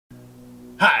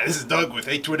Hi, this is Doug with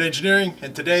H-Wood Engineering,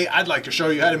 and today I'd like to show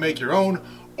you how to make your own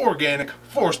organic,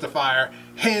 forced-to-fire,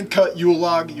 hand-cut yule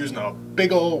log using a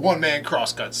big old one-man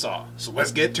crosscut saw. So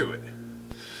let's get to it.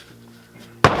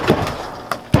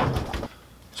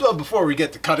 So before we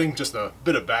get to cutting, just a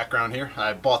bit of background here.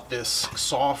 I bought this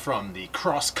saw from the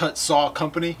Crosscut Saw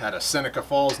Company out of Seneca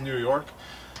Falls, New York.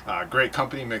 Great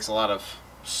company, makes a lot of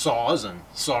saws and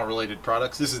saw-related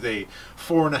products. This is a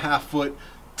 4.5 foot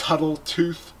Tuttle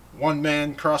tooth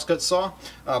one-man crosscut saw,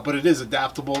 but it is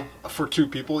adaptable for two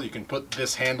people. You can put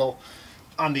this handle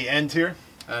on the end here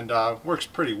and works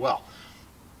pretty well.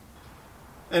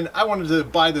 And I wanted to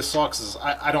buy this saw because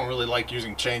I don't really like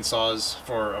using chainsaws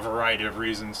for a variety of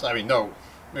reasons. I mean,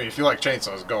 if you like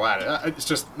chainsaws, go at it. It's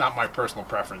just not my personal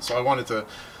preference. So I wanted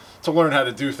to learn how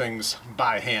to do things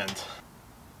by hand.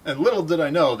 And little did I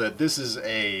know that this is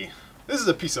a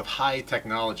piece of high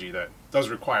technology that does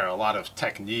require a lot of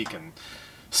technique and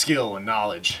skill and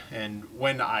knowledge. And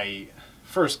when I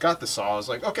first got the saw, I was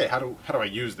like, okay, how do I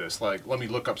use this? Like, let me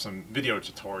look up some video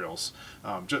tutorials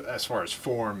just as far as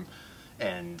form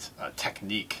and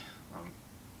technique.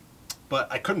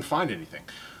 But I couldn't find anything.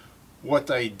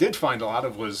 What I did find a lot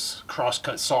of was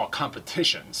crosscut saw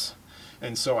competitions.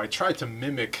 And so I tried to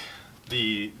mimic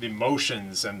the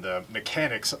motions and the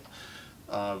mechanics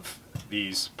of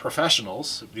these professional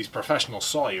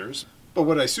sawyers. But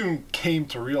what I soon came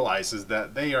to realize is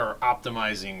that they are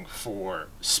optimizing for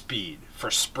speed,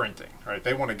 for sprinting, right?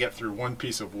 They want to get through one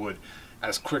piece of wood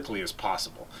as quickly as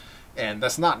possible. And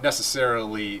that's not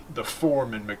necessarily the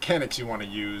form and mechanics you want to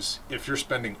use if you're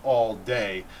spending all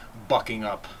day bucking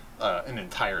up an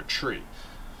entire tree.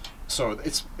 So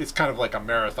it's kind of like a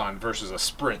marathon versus a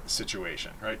sprint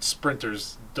situation, right?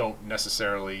 Sprinters don't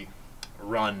necessarily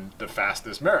run the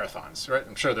fastest marathons, right?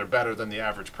 I'm sure they're better than the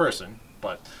average person,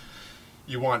 but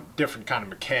you want different kind of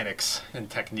mechanics and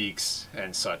techniques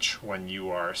and such when you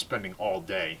are spending all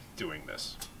day doing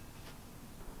this.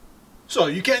 So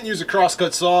you can use a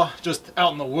crosscut saw just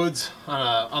out in the woods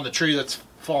on the tree that's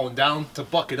fallen down to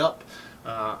buck it up.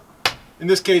 In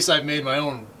this case, I've made my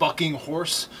own bucking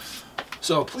horse.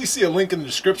 So please see a link in the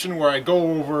description where I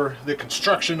go over the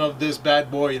construction of this bad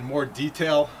boy in more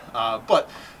detail. But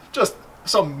just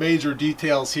some major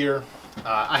details here.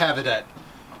 I have it at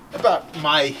about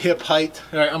my hip height.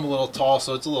 I'm a little tall,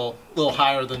 so it's a little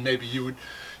higher than maybe you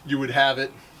would have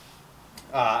it.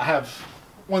 I have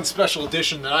one special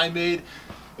edition that I made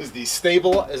is the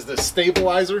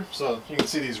stabilizer. So you can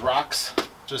see these rocks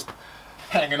just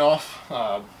hanging off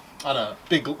on a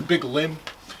big limb.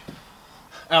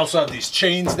 I also have these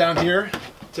chains down here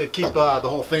to keep the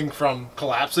whole thing from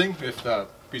collapsing if the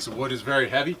piece of wood is very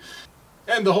heavy.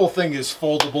 And the whole thing is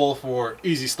foldable for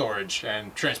easy storage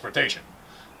and transportation.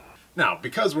 Now,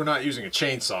 because we're not using a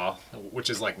chainsaw, which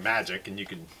is like magic and you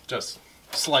can just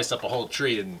slice up a whole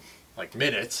tree in like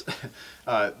minutes,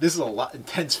 this is a lot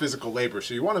intense physical labor,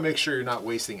 so you want to make sure you're not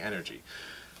wasting energy.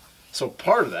 So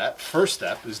part of that first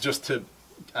step is just to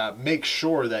make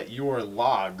sure that your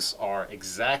logs are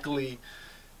exactly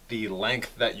the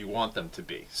length that you want them to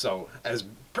be. So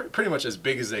pretty much as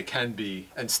big as they can be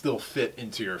and still fit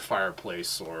into your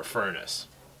fireplace or furnace.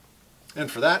 And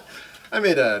for that, I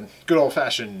made a good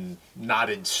old-fashioned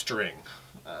knotted string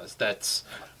that's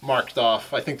marked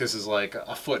off. I think this is like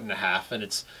 1.5 feet,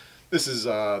 and this is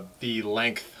the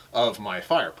length of my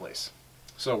fireplace.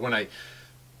 So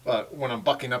when I'm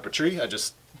bucking up a tree, I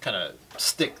just kind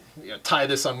of tie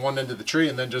this on one end of the tree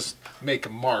and then just make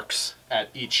marks at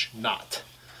each knot.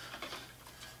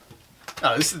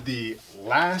 Now this is the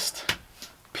last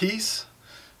piece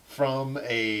from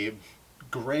a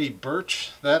gray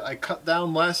birch that I cut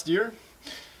down last year,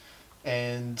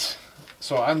 and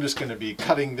so I'm just going to be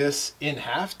cutting this in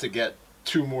half to get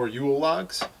 2 more yule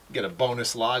logs, get a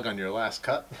bonus log on your last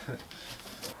cut.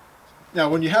 Now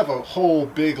when you have a whole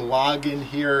big log in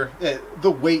here,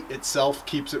 the weight itself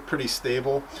keeps it pretty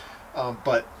stable,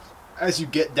 but as you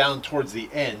get down towards the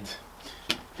end,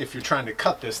 if you're trying to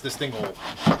cut this thing will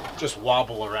just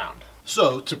wobble around.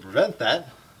 So to prevent that,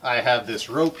 I have this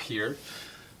rope here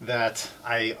that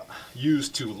I use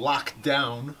to lock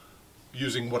down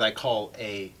using what I call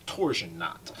a torsion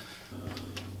knot.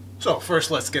 So first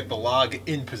let's get the log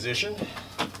in position.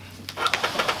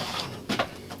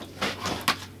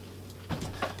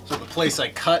 So the place I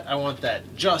cut, I want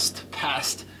that just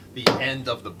past the end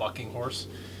of the bucking horse.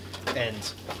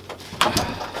 And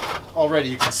already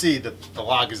you can see that the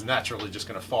log is naturally just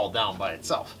going to fall down by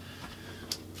itself.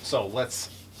 So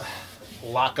let's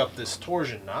lock up this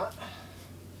torsion knot.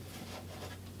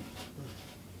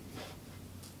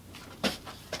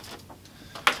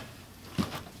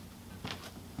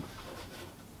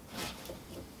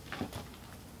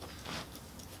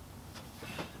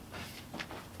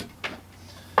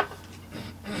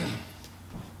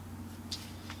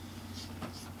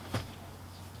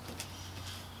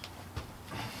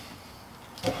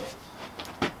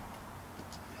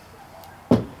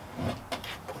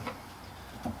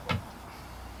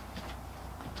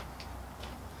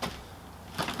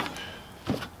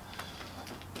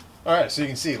 Alright, so you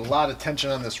can see a lot of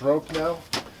tension on this rope now.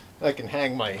 I can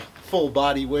hang my full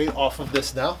body weight off of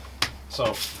this now.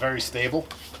 So very stable.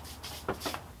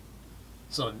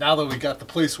 So now that we got the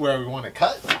place where we want to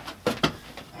cut,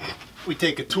 we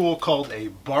take a tool called a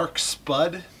bark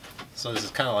spud. So this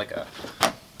is kind of like a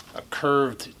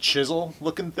curved chisel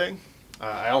looking thing.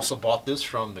 I also bought this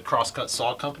from the Crosscut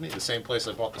Saw Company, the same place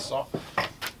I bought the saw.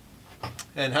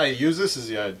 And how you use this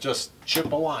is you just chip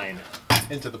a line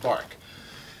into the bark.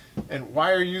 And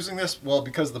why are you using this? Well,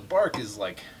 because the bark is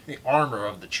like the armor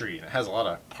of the tree, and it has a lot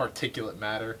of particulate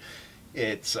matter.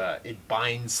 It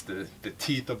binds the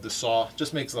teeth of the saw,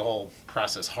 just makes the whole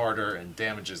process harder and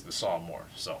damages the saw more.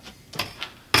 So.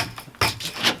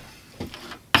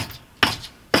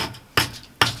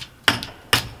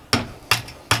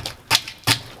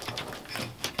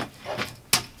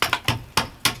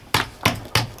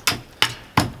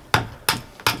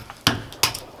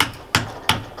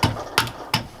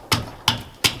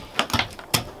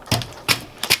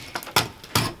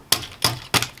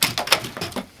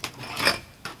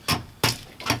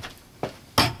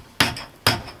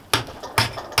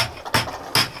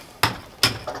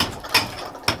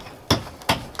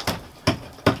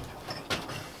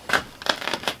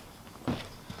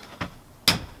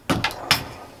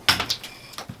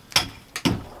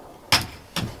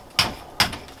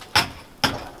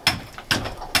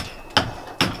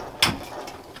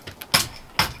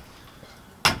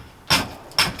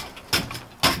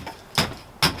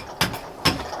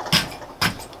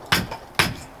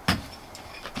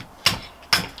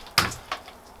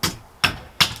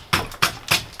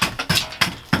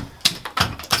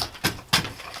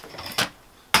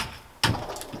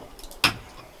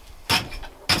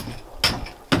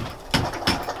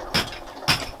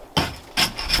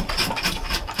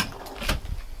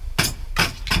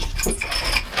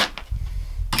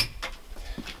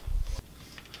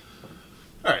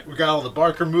 Alright, we got all the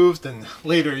bark removed, and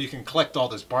later you can collect all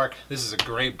this bark. This is a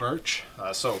gray birch,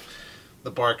 so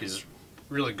the bark is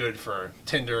really good for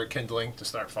tinder kindling to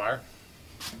start fire.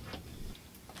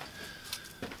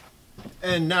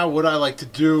 And now what I like to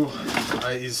do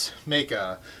is make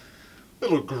a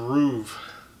little groove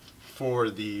for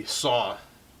the saw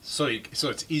so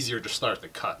it's easier to start the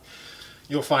cut.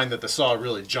 You'll find that the saw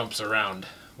really jumps around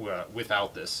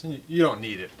without this. You don't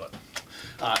need it, but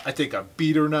I take a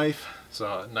beater knife,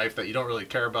 so a knife that you don't really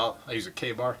care about. I use a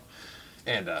K-bar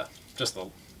and just a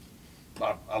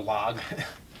log,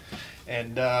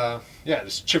 and yeah,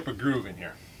 just chip a groove in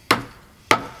here.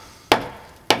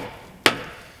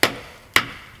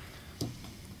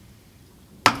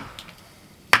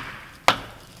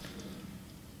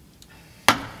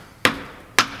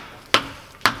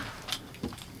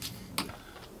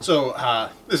 So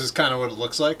this is kind of what it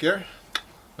looks like here.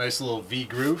 Nice little V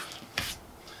groove.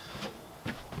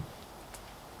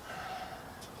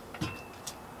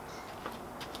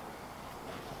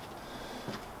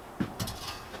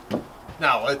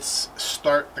 Now let's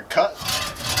start the cut.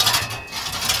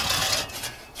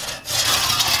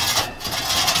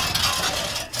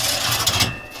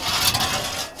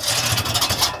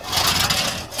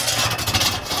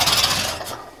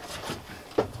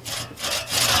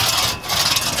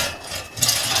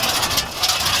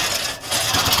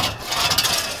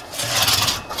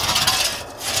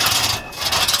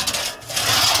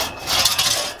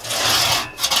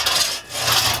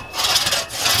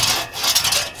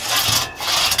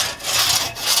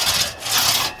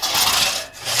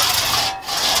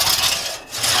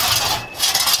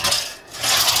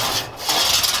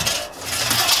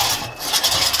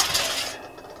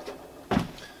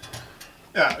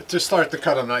 Yeah, to start the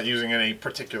cut I'm not using any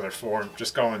particular form,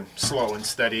 just going slow and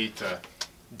steady to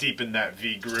deepen that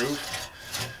V groove.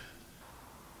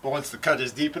 But once the cut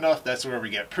is deep enough, that's where we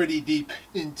get pretty deep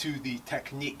into the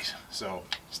techniques. So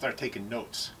start taking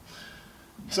notes.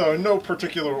 So in no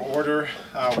particular order,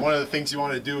 one of the things you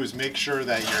want to do is make sure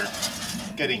that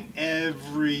you're getting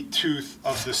every tooth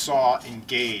of the saw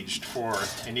engaged for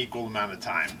an equal amount of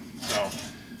time. So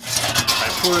if I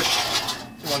push,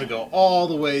 you want to go all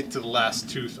the way to the last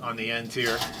tooth on the end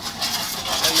here,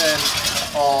 and then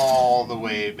all the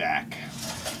way back,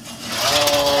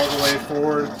 all the way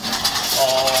forward,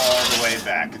 all the way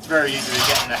back. It's very easy to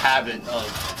get in the habit of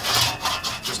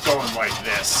just going like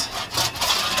this.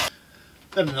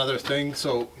 Then another thing,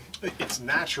 so it's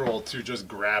natural to just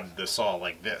grab the saw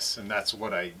like this, and that's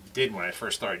what I did when I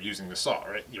first started using the saw,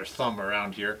 right? Your thumb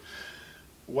around here.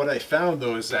 What I found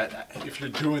though is that if you're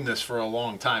doing this for a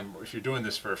long time, or if you're doing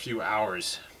this for a few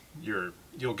hours,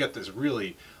 you'll get this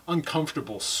really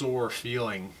uncomfortable sore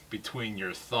feeling between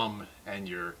your thumb and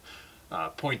your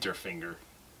pointer finger.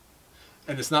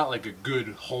 And it's not like a good,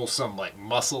 wholesome, like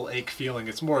muscle ache feeling.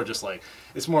 It's more just like,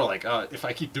 it's more like, if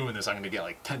I keep doing this, I'm going to get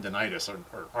like tendonitis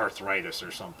or arthritis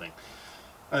or something.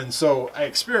 And so I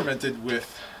experimented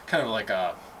with kind of like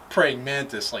a praying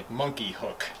mantis, like monkey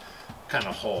hook kind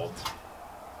of hold.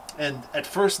 And at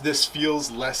first this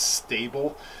feels less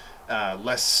stable,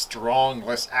 less strong,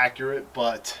 less accurate,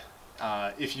 but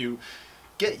if you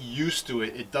get used to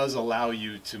it, it does allow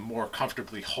you to more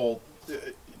comfortably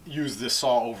use this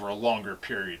saw over a longer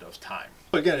period of time.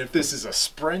 Again, if this is a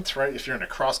sprint, right, if you're in a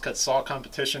crosscut saw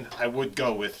competition, I would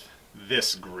go with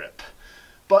this grip.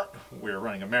 But we're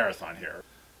running a marathon here.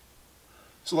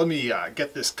 So let me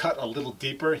get this cut a little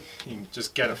deeper. You can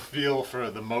just get a feel for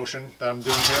the motion that I'm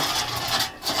doing here.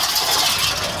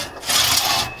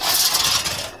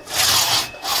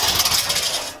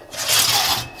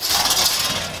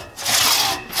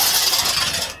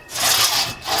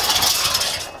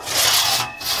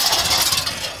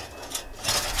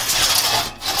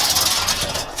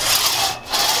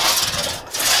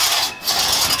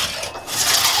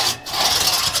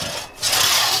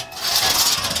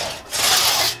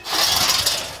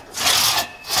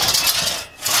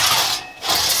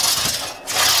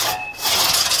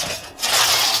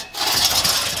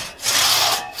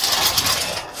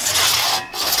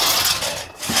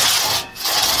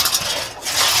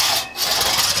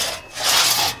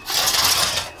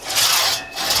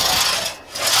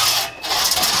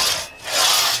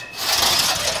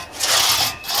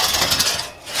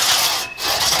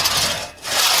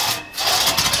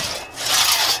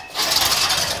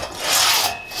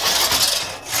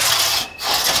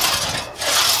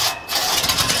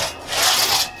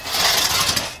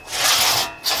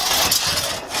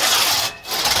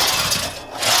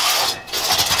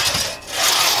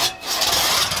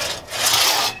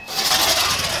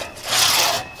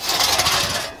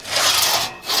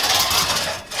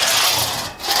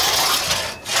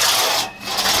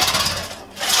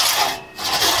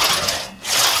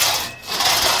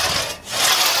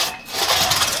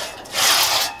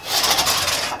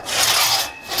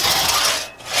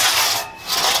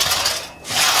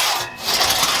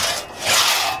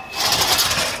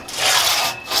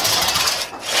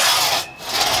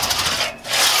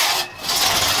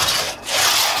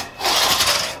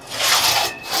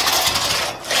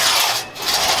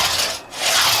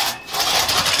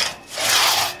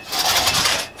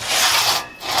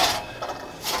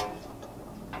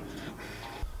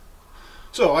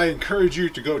 So I encourage you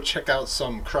to go check out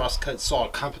some crosscut saw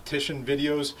competition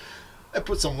videos. I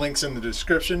put some links in the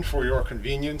description for your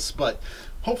convenience, but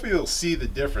hopefully you'll see the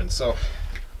difference. So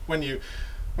when you're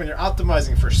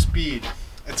optimizing for speed,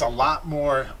 it's a lot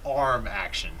more arm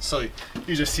action. So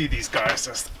you just see these guys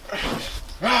just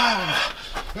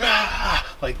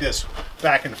like this,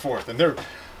 back and forth, and they're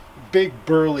big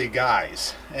burly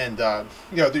guys, and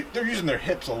you know, they're using their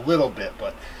hips a little bit,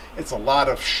 but it's a lot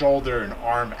of shoulder and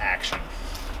arm action,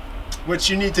 which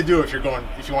you need to do if you want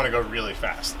to go really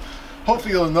fast.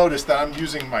 Hopefully you'll notice that I'm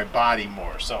using my body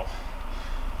more, so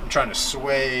I'm trying to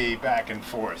sway back and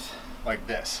forth like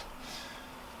this,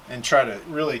 and try to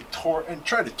really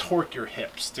torque your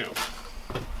hips too.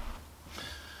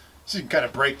 So you can kind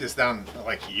of break this down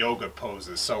like yoga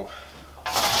poses. So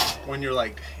when you're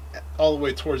like all the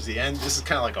way towards the end, this is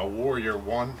kind of like a warrior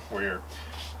one, where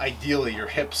ideally your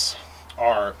hips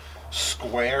are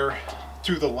square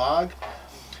to the log,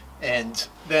 and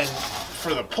then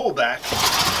for the pullback,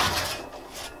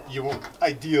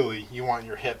 ideally you want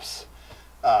your hips,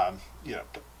 you know,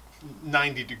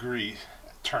 90-degree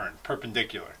turn,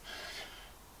 perpendicular.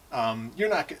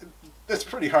 That's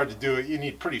pretty hard to do. You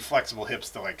need pretty flexible hips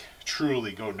to like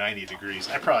truly go 90 degrees.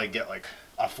 I probably get like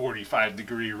a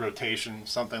 45-degree rotation,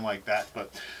 something like that,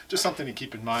 but just something to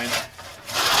keep in mind.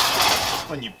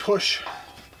 When you push,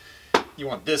 you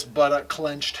want this buttock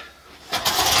clenched,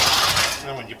 and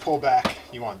then when you pull back,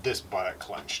 you want this buttock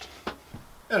clenched.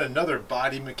 And another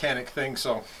body mechanic thing,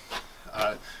 so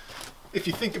if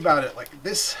you think about it like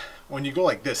this, when you go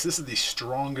like this is the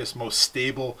strongest, most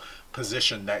stable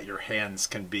position that your hands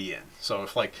can be in. So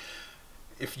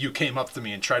if you came up to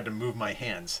me and tried to move my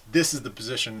hands, this is the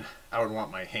position I would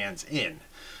want my hands in.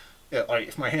 Like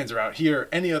if my hands are out here,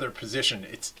 any other position,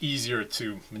 it's easier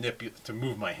to manipulate, to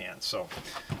move my hands. So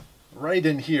right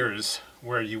in here is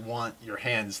where you want your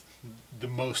hands the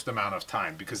most amount of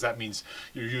time, because that means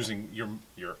you're using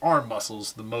your arm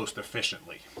muscles the most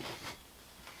efficiently.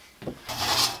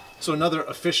 So another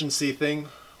efficiency thing,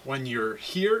 when you're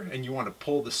here and you want to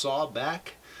pull the saw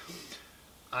back,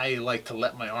 I like to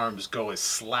let my arms go as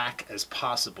slack as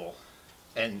possible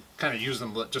and kind of use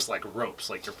them just like ropes,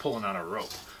 like you're pulling on a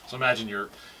rope. So imagine you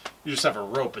just have a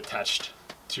rope attached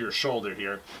to your shoulder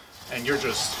here, and you're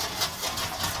just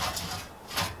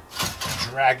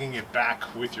dragging it back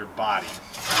with your body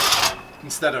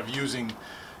instead of using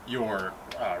your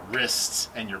wrists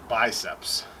and your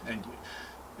biceps, and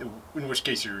in which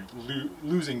case you're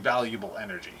losing valuable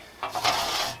energy.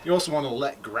 You also want to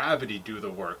let gravity do the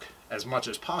work as much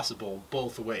as possible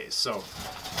both ways. So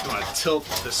you want to tilt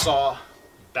the saw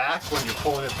back when you're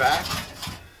pulling it back.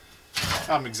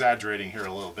 I'm exaggerating here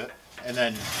a little bit. And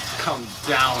then come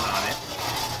down on it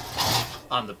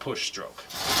on the push stroke.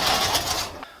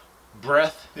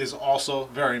 Breath is also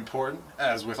very important,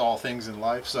 as with all things in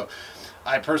life. So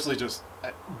I personally just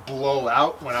blow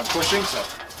out when I'm pushing, so,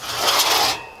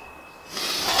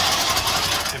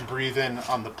 and breathe in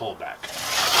on the pullback.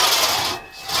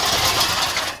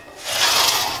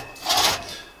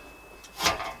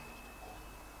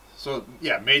 So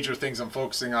yeah, major things I'm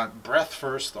focusing on: breath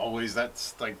first, always.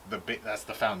 That's like that's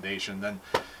the foundation. Then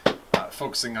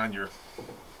focusing on your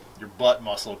butt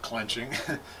muscle clenching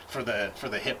for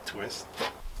the hip twist.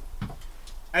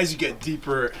 As you get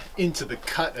deeper into the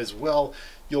cut as well,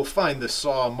 you'll find the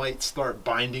saw might start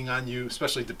binding on you,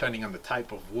 especially depending on the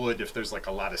type of wood. If there's like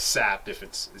a lot of sap, if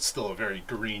it's still a very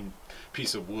green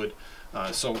piece of wood.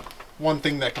 So one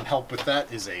thing that can help with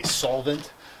that is a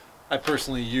solvent. I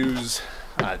personally use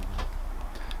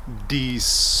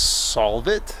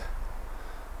Desolvit.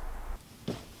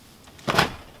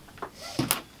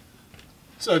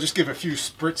 So just give a few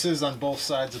spritzes on both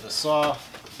sides of the saw.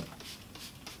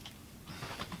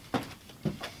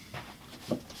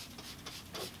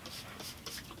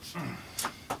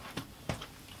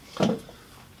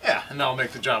 Yeah, and that'll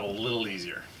make the job a little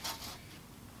easier.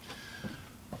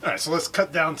 Alright, so let's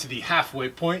cut down to the halfway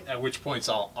point, at which points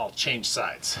I'll change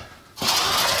sides.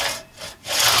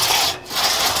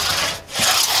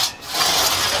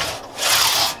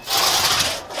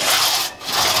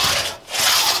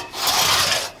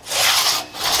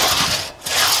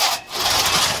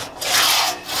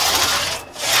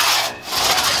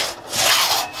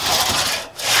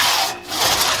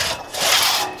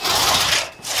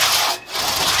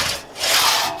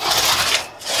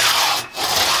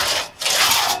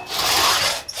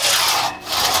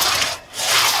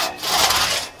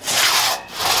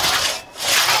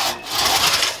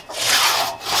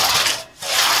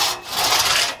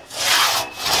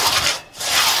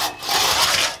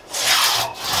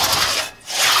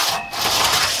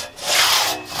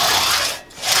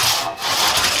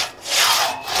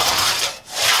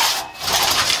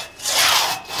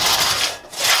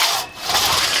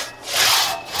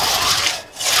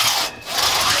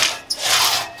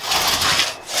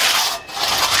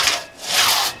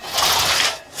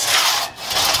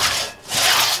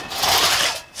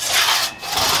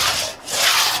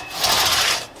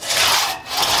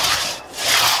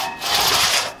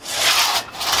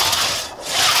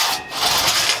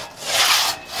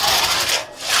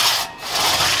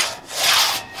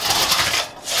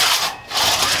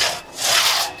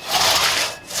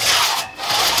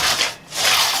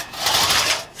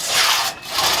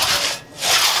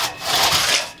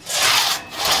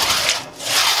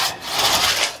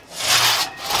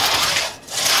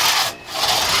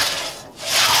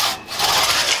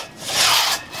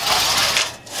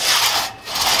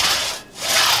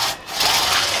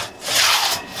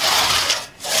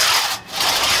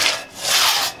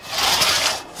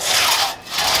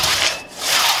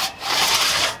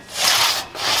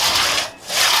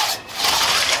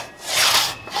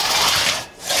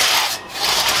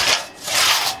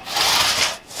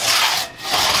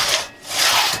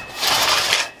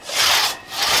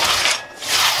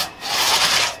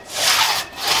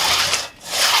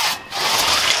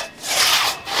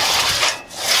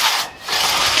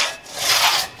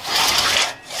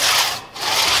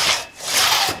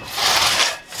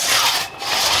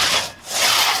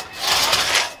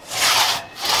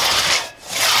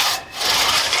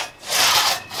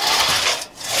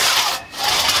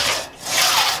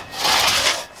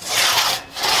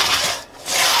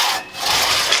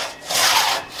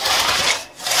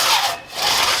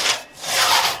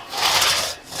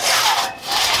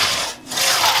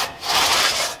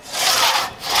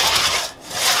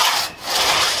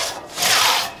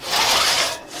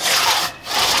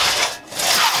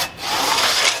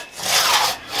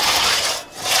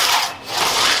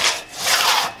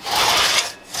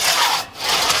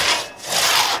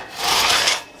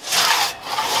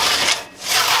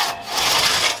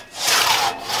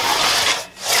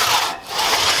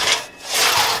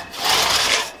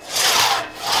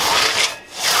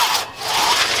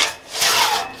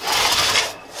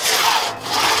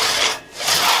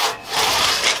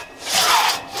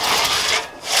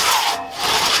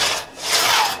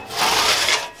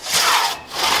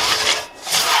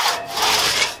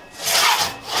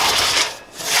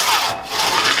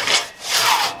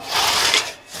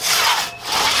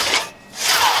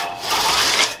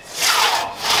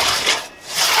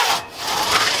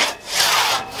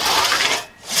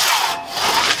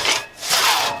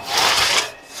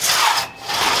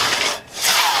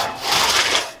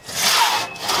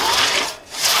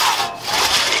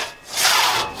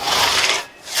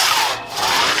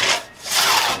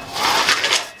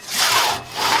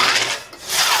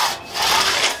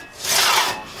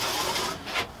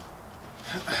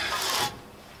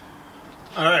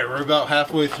 Alright, we're about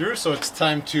halfway through, so it's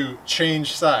time to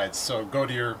change sides. So go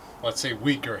to your, let's say,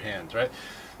 weaker hand, right?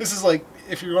 This is like,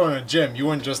 if you're going to a gym, you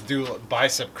wouldn't just do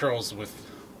bicep curls with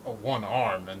one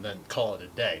arm and then call it a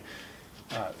day.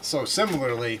 So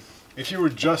similarly, if you were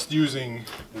just using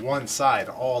one side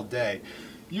all day,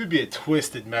 you'd be a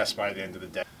twisted mess by the end of the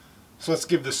day. So let's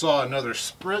give the saw another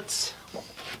spritz,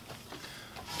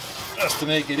 just to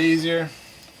make it easier.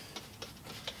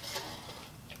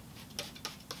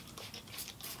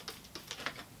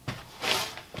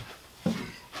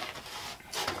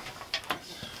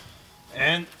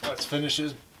 And let's finish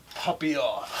this puppy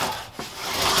off.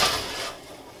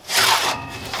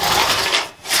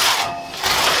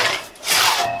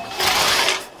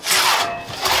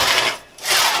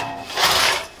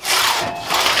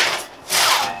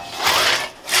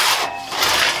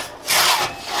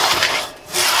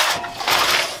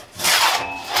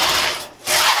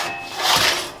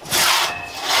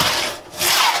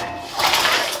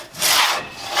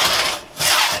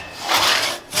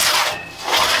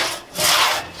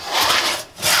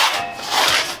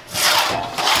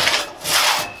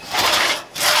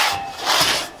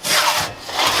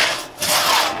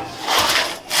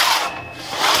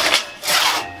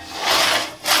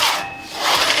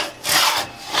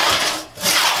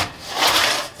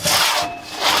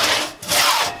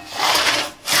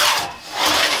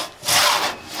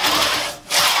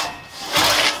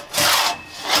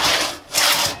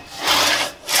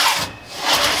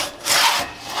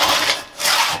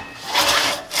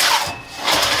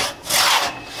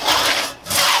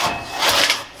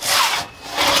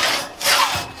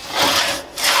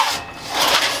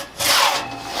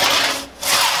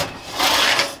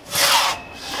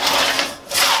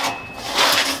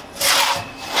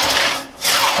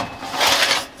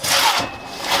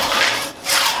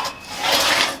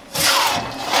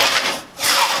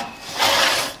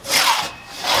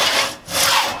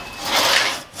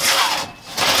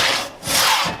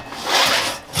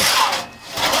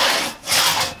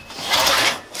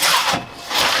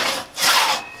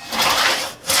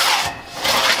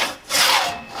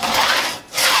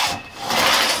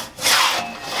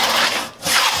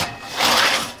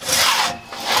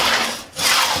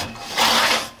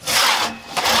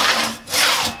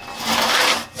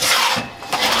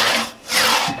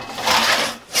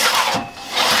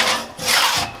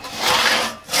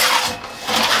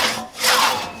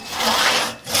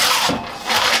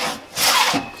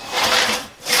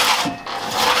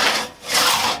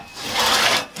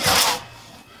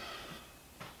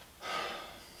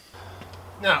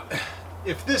 Now,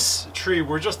 if this tree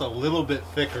were just a little bit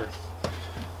thicker,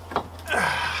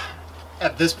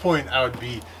 at this point I would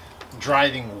be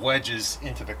driving wedges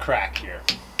into the crack here.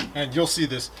 And you'll see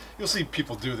this, you'll see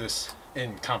people do this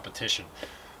in competition.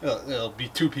 It'll be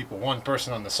two people, one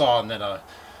person on the saw and then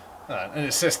an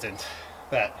assistant,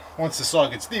 that once the saw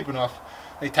gets deep enough,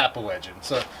 they tap a wedge in.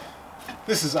 So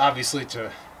this is obviously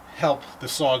to help the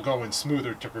saw go in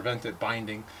smoother to prevent it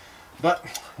binding, but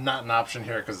not an option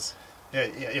here because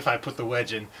if I put the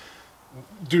wedge in,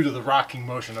 due to the rocking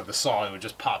motion of the saw, it would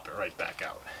just pop it right back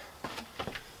out.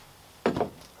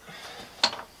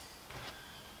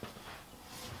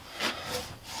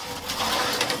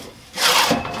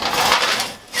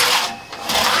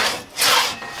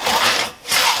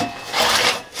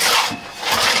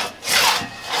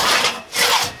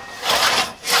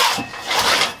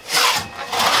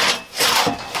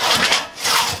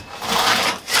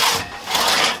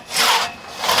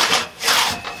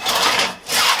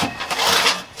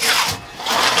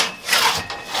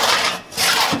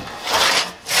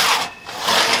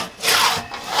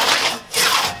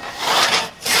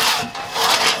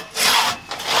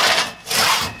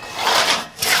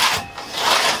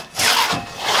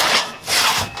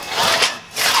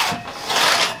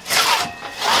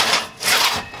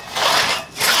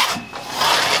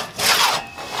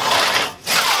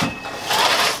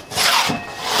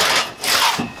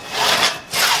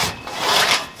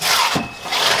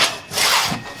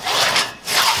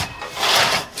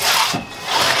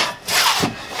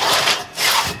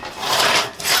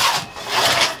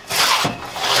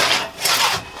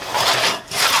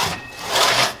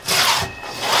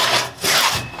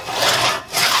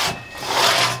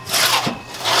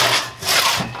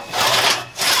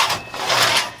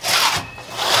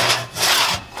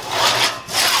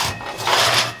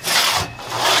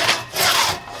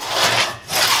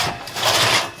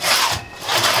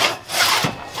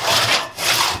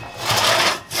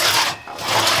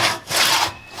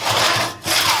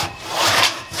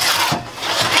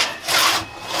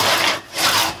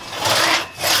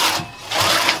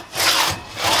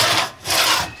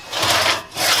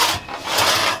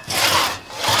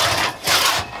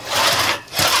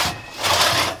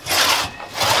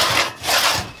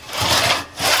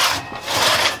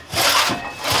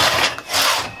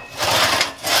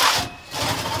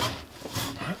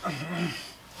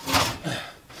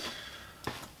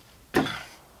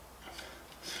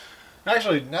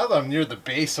 Actually, now that I'm near the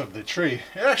base of the tree,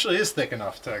 it actually is thick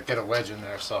enough to get a wedge in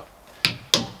there, so.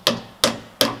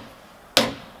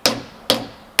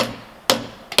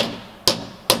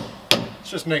 Let's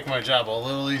just make my job a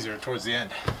little easier towards the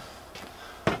end.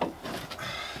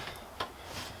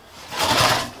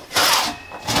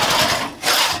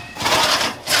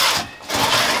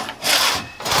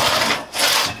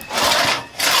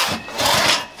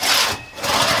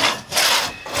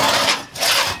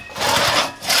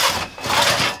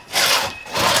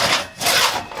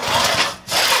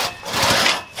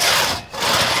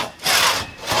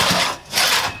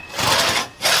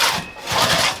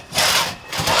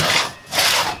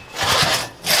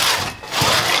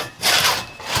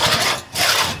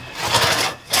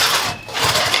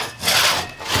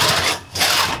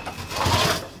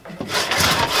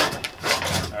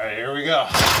 Here we go.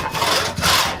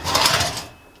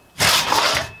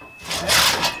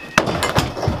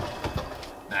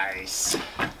 Nice.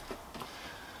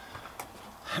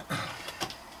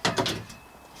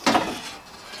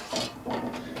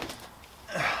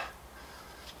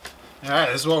 Alright,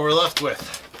 this is what we're left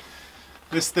with.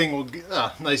 This thing will get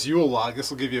nice yule log. This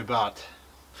will give you about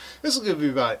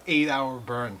 8-hour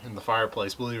burn in the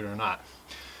fireplace, believe it or not.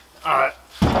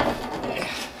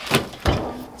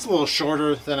 It's a little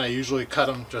shorter than I usually cut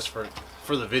them, just for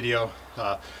the video.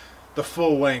 The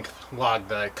full length log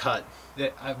that I cut,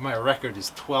 my record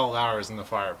is 12 hours in the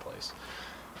fireplace.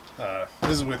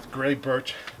 This is with gray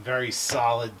birch, very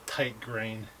solid, tight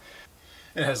grain.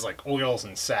 It has like oils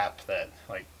and sap that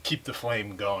like keep the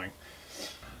flame going.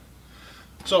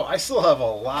 So I still have a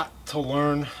lot to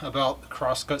learn about the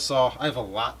crosscut saw. I have a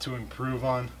lot to improve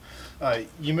on.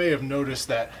 You may have noticed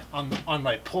that on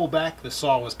my pullback, the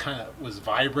saw was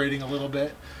vibrating a little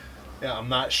bit. Yeah, I'm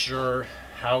not sure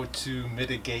how to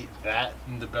mitigate that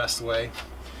in the best way.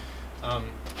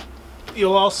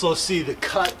 You'll also see the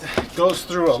cut goes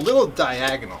through a little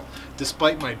diagonal,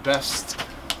 despite my best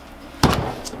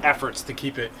efforts to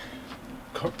keep it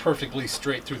perfectly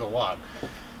straight through the log,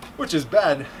 which is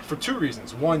bad for two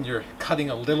reasons. One, you're cutting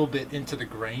a little bit into the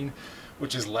grain,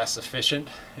 which is less efficient.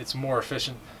 It's more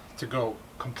efficient to go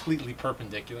completely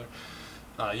perpendicular.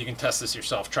 You can test this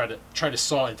yourself. Try to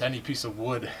saw into any piece of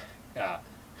wood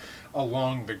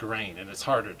along the grain, and it's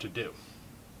harder to do.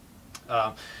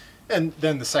 And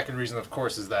then the second reason, of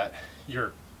course, is that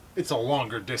it's a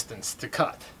longer distance to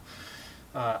cut.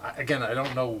 Again, I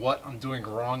don't know what I'm doing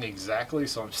wrong exactly,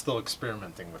 so I'm still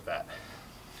experimenting with that.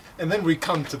 And then we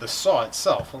come to the saw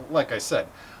itself. Like I said,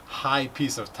 high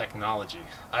piece of technology.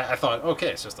 I thought, okay,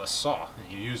 it's just a saw,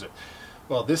 and you use it.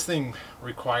 Well, this thing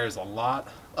requires a lot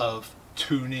of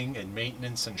tuning and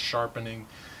maintenance and sharpening,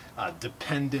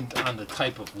 dependent on the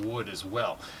type of wood as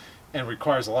well, and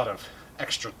requires a lot of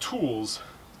extra tools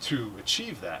to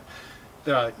achieve that.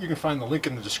 You can find the link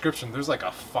in the description. There's like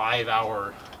a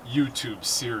 5-hour YouTube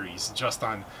series just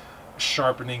on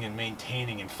sharpening and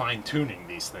maintaining and fine-tuning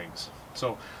these things.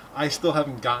 So I still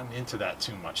haven't gotten into that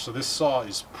too much. So this saw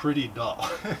is pretty dull.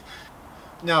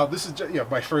 Now, this is just,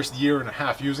 my first year and a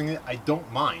half using it. I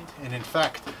don't mind, and in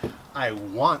fact, I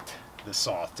want the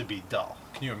saw to be dull.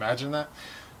 Can you imagine that?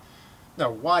 Now,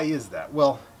 why is that?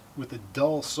 Well, with a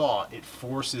dull saw, it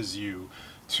forces you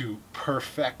to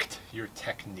perfect your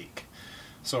technique.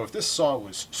 So if this saw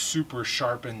was super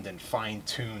sharpened and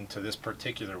fine-tuned to this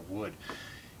particular wood,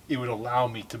 it would allow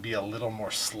me to be a little more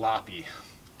sloppy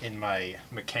in my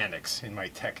mechanics, in my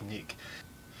technique.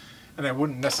 And I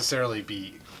wouldn't necessarily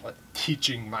be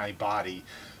teaching my body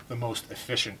the most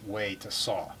efficient way to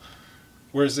saw.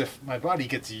 Whereas if my body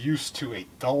gets used to a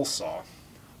dull saw,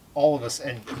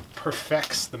 and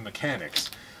perfects the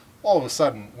mechanics, all of a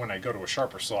sudden when I go to a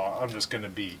sharper saw, I'm just going to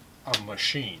be a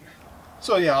machine.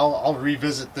 So yeah, I'll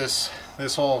revisit this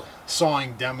whole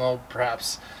sawing demo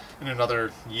perhaps in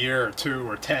another year or 2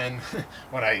 or 10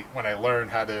 when I learn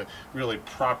how to really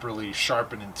properly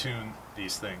sharpen and tune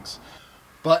these things.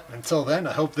 But until then,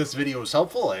 I hope this video was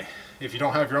helpful. If you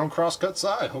don't have your own crosscut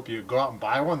saw, I hope you go out and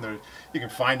buy one. You can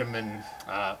find them in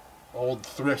old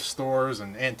thrift stores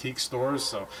and antique stores.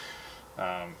 So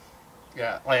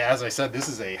yeah, as I said, this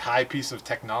is a high piece of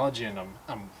technology, and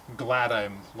I'm glad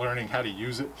I'm learning how to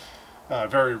use it.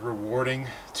 Very rewarding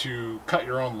to cut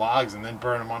your own logs and then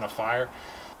burn them on a fire.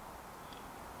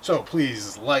 So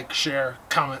please like, share,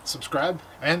 comment, subscribe,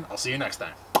 and I'll see you next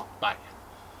time. Bye.